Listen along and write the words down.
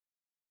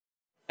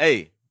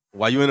Hey,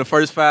 while you're in the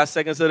first 5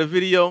 seconds of the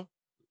video,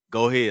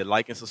 go ahead,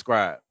 like and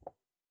subscribe.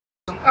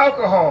 Some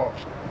alcohol.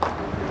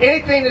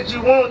 Anything that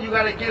you want, you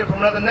got to get it from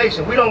another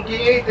nation. We don't get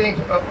anything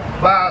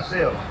by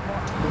ourselves.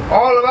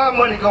 All of our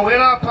money go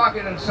in our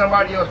pocket and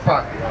somebody else's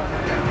pocket.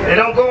 They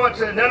don't go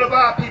into none of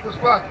our people's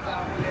pockets.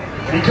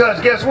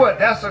 Because guess what?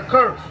 That's a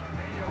curse.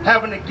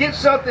 Having to get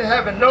something,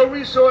 having no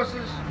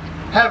resources,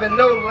 having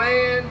no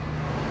land,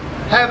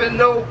 having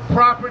no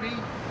property.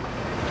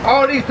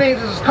 All these things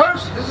is a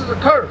curse. This is a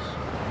curse.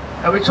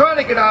 And we're trying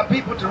to get our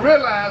people to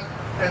realize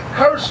that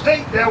cursed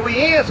state that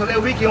we in so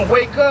that we can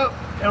wake up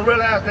and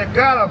realize that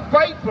God will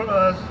fight for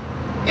us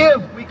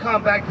if we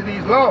come back to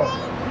these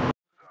laws.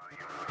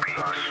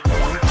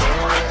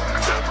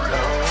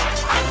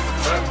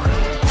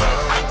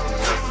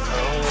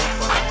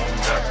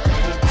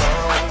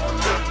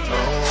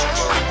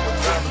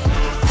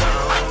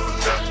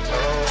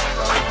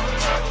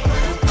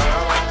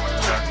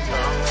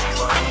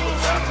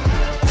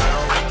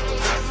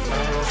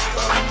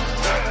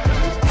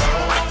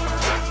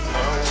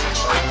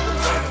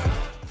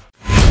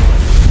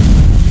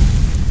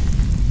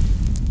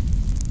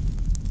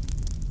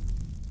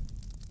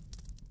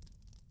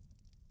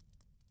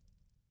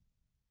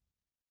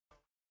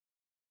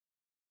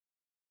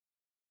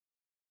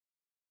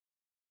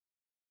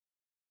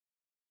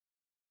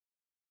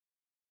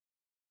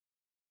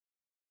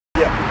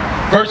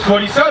 Verse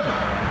 47,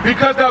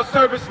 because thou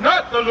servest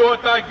not the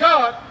Lord thy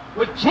God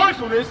with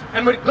joyfulness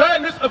and with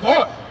gladness of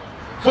heart,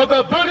 for the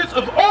abundance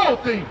of all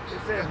things.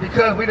 It says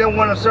because we didn't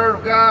want to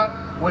serve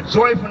God with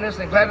joyfulness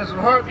and gladness of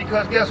heart,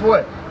 because guess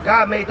what?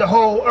 God made the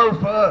whole earth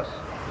for us.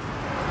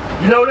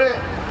 You know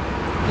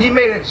that? He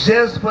made it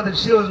just for the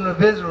children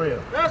of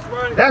Israel. That's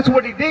right. That's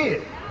what he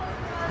did.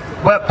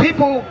 But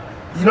people,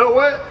 you know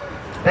what?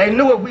 They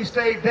knew if we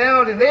stayed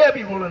down, then they'd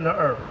be ruling the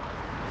earth.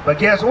 But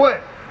guess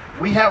what?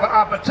 We have an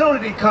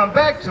opportunity to come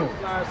back to it.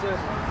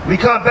 We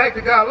come back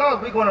to God's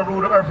laws, we're going to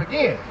rule the earth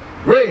again.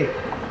 Read.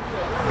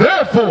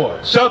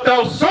 Therefore shalt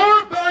thou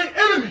serve thy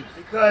enemies.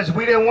 Because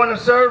we didn't want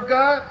to serve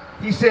God,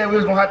 he said we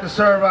was going to have to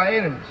serve our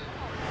enemies.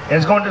 And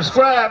it's going to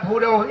describe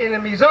who those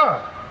enemies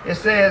are. It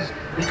says,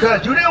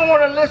 because you didn't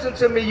want to listen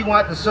to me, you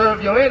want to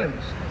serve your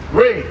enemies.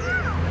 Read.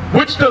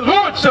 Which the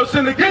Lord shall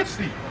send against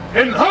thee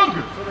in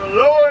hunger. So the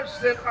Lord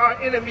sent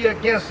our enemy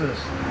against us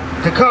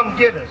to come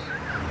get us.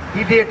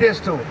 He did this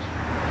to us.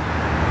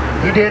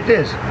 He did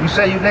this. You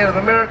say you Native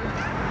American?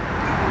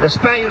 The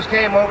Spaniards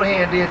came over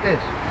here and did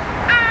this.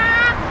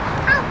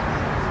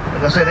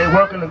 Like I said, they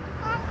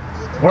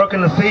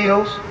working the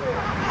fields,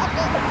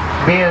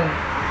 being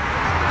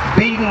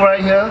beaten right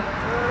here.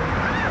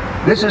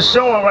 This is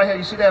showing right here.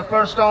 You see that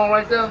first stone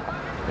right there?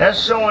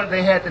 That's showing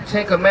they had the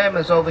 10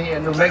 Commandments over here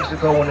in New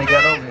Mexico when they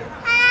got over here.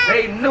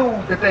 They knew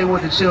that they were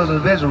the children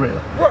of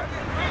Israel.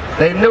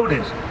 They knew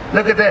this.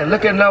 Look at that.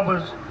 Look at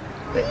Numbers.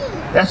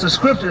 That's the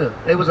scripture.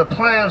 They was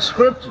applying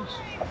scriptures.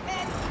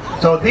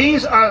 So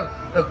these are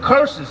the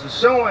curses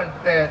showing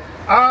that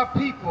our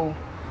people,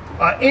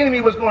 our enemy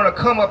was going to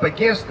come up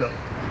against them.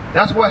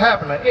 That's what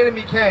happened. An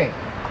enemy came.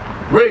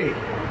 Read.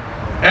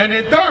 And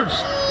in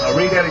thirst. Now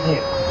read that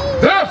again.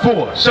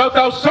 Therefore shalt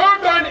thou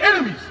serve thine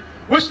enemies,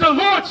 which the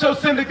Lord shall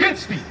send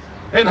against thee,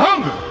 in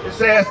hunger. It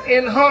says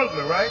in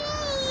hunger, right?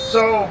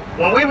 So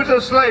when we was in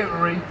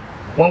slavery,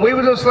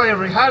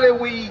 how did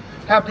we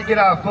have to get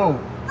our food?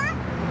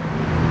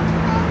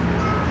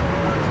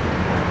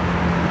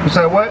 You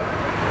say what?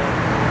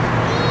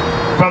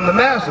 From the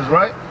masters,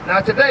 right? Now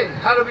today,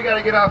 how do we got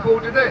to get our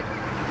food today?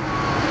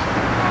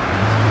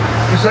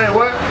 You say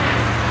what?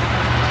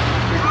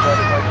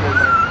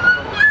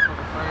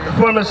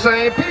 From the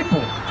same people.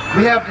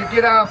 We have to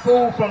get our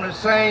food from the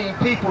same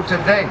people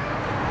today.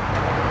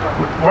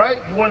 Right?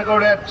 You want to go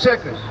to that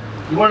Checkers.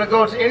 You want to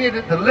go to any of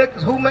the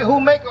liquors. Who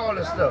make all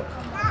this stuff?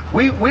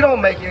 We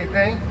don't make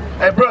anything.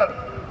 Hey, brother.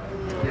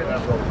 Yeah,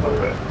 that's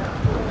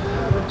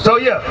what. So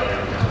yeah,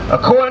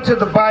 according to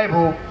the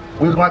Bible,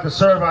 we want to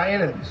serve our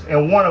enemies.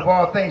 And one of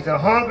all things, in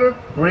hunger,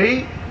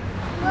 read.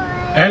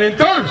 And in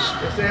thirst.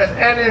 It says,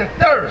 and in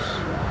thirst.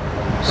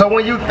 So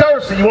when you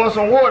thirsty, you want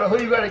some water, who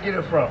you got to get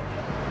it from?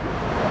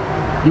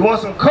 You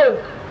want some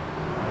Coke.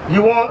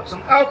 You want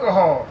some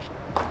alcohol.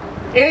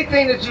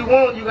 Anything that you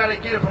want, you got to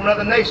get it from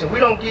another nation. We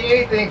don't get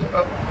anything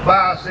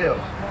by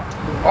ourselves.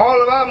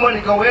 All of our money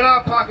go in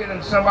our pocket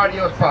and somebody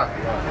else's pocket.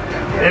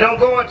 They don't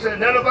go into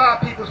none of our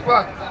people's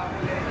pockets.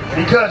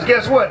 Because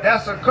guess what?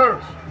 That's a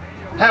curse.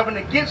 Having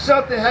to get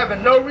something,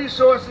 having no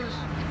resources,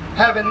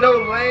 having no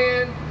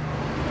land,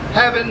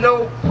 having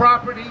no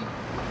property.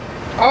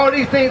 All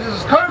these things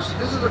is a curse.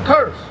 This is a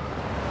curse.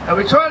 And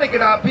we're trying to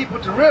get our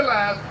people to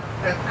realize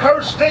that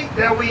cursed state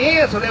that we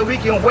in so that we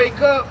can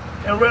wake up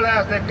and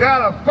realize that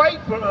God will fight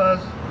for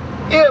us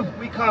if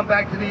we come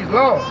back to these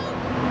laws.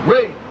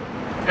 Read.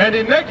 And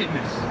in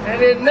nakedness.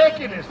 And in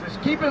nakedness. Let's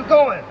keep it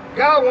going.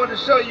 God wanted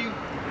to show you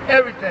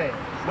everything.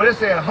 When it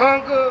said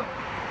hunger,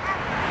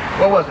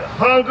 what was it?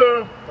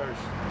 Hunger,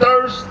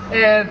 thirst,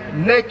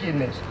 and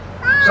nakedness.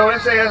 So it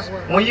says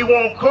when you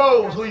want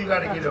clothes, who you got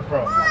to get it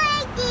from?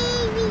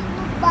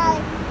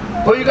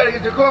 Who you got to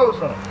get your clothes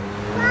from?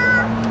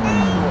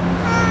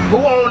 Who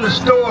owned the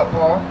store,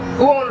 Paul?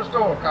 Who owned the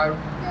store, Kyra?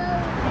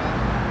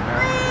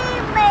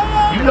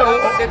 You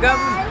know, The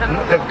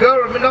government. the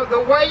government,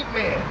 the white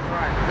man,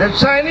 the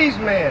Chinese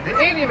man, the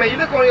Indian man. You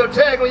look on your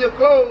tag on your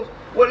clothes,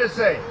 what does it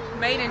say?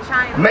 Made in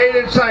China. Made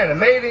in China,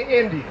 made in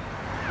India.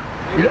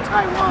 Made in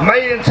Taiwan.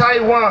 Made in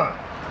Taiwan.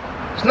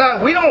 It's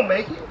not, we don't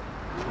make it.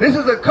 This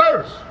is a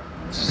curse.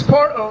 This is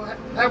part of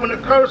having a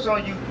curse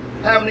on you,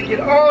 having to get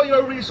all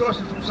your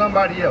resources from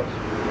somebody else.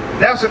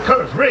 That's a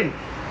curse, read.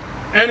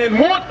 And in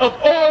want of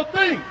all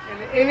things.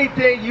 And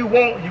anything you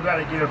want, you got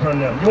to get it from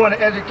them. You want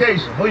an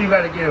education, who you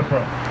got to get it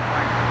from?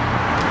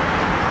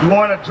 You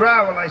want a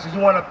driver license, you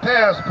want a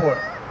passport.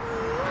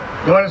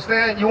 You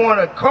understand? You want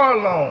a car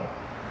loan.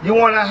 You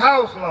want a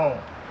house loan.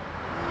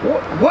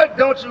 What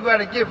don't you got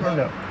to get from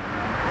them?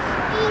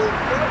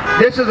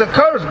 This is a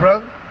curse,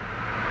 brother.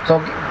 So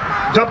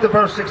jump to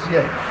verse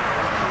 68.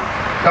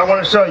 I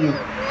want to show you,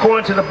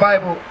 according to the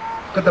Bible,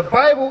 because the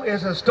Bible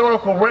is a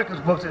historical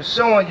records book that's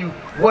showing you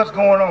what's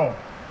going on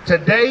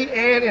today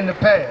and in the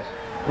past.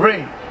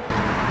 Read.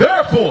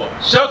 Therefore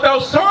shalt thou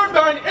serve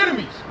thine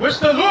enemies, which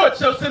the Lord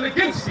shall send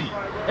against thee,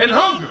 in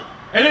hunger,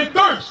 and in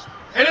thirst,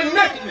 and in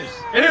nakedness,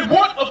 and in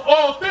want of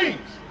all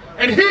things.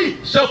 And he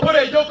shall put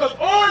a yoke of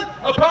iron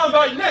upon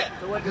thy neck.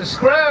 So it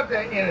describes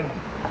that enemy.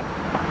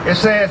 It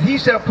says, he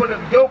shall put a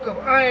yoke of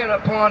iron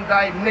upon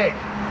thy neck.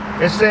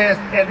 It says,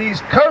 and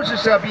these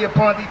curses shall be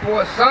upon thee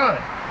for a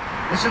sign.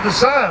 This is the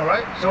sign,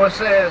 right? So it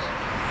says,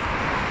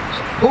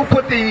 who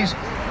put these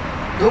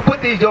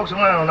yokes of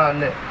iron on our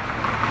neck?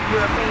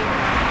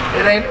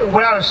 It ain't,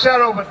 without a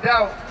shadow of a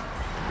doubt,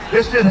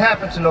 this didn't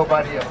happen to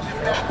nobody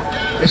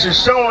else. This is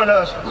showing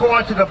us,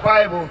 according to the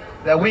Bible,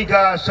 that we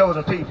God's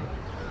chosen people.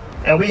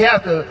 And we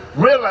have to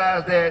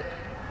realize that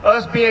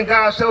us being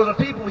God's chosen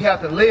people, we have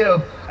to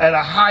live at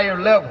a higher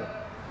level,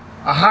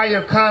 a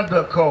higher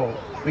conduct code.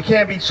 We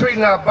can't be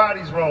treating our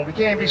bodies wrong. We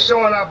can't be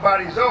showing our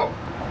bodies off.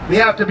 We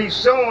have to be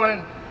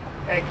showing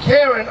and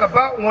caring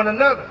about one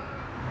another.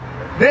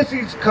 This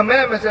is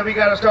commandments that we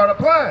got to start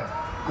applying.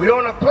 We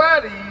don't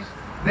apply these,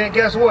 then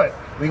guess what?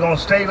 We're going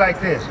to stay like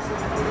this.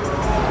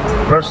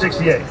 Verse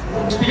 68.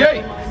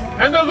 68.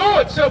 And the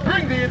Lord shall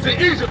bring thee into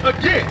Egypt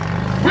again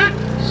with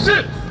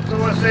ships. So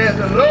it says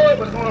the Lord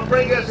was going to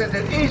bring us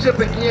into Egypt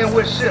again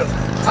with ships.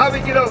 How we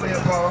get over here,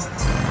 Paul?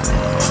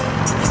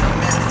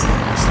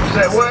 You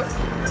say what?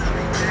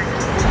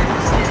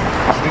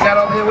 We got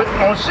over here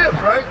on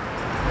ships, right?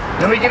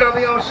 Then we get over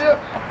here on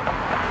ships,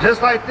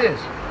 just like this.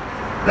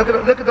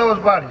 Look at those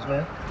bodies,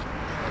 man.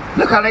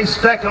 Look how they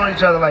stacked on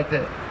each other like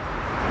that.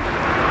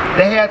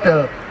 They had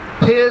to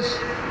piss,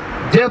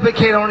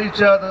 defecate on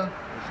each other.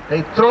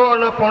 They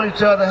throwing up on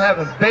each other,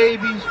 having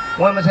babies.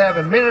 Women's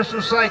having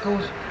menstrual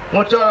cycles. I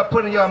want y'all to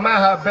put in your mind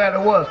how bad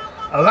it was.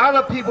 A lot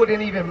of people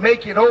didn't even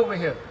make it over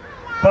here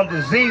from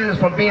diseases,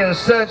 from being in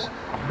such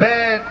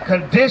bad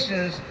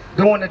conditions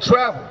during the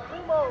travel.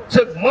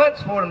 Took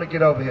months for them to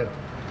get over here.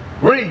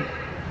 Read.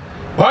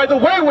 By the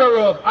way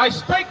whereof I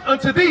spake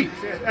unto thee.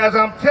 As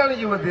I'm telling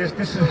you of this,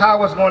 this is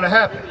how it's going to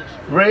happen.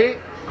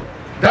 Read.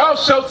 Thou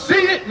shalt see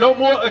it no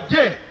more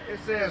again. It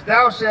says,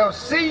 thou shalt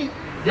see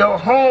your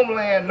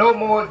homeland no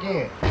more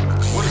again.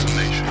 What is a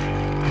nation?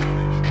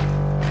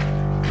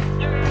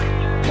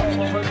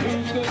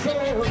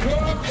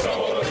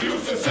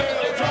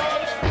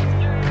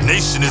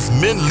 Nation is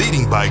men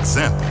leading by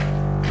example.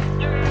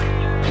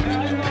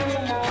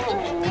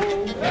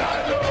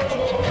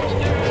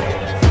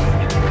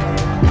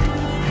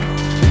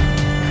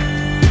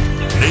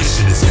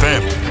 Nation is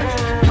family.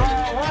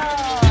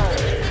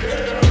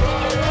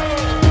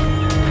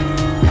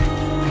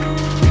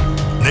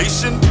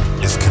 Nation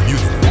is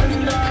community.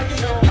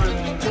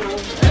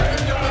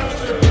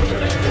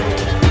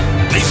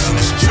 Nation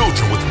is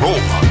children with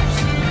role models.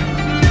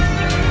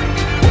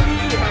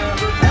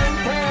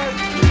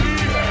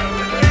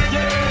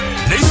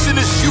 Nation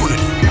is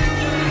unity.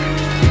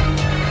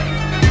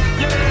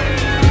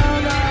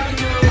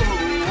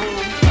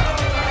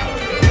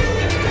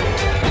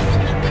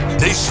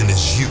 Nation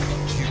is you.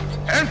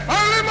 And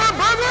finally, my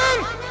brethren,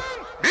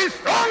 be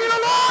strong in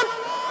the Lord.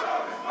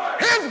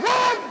 His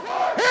word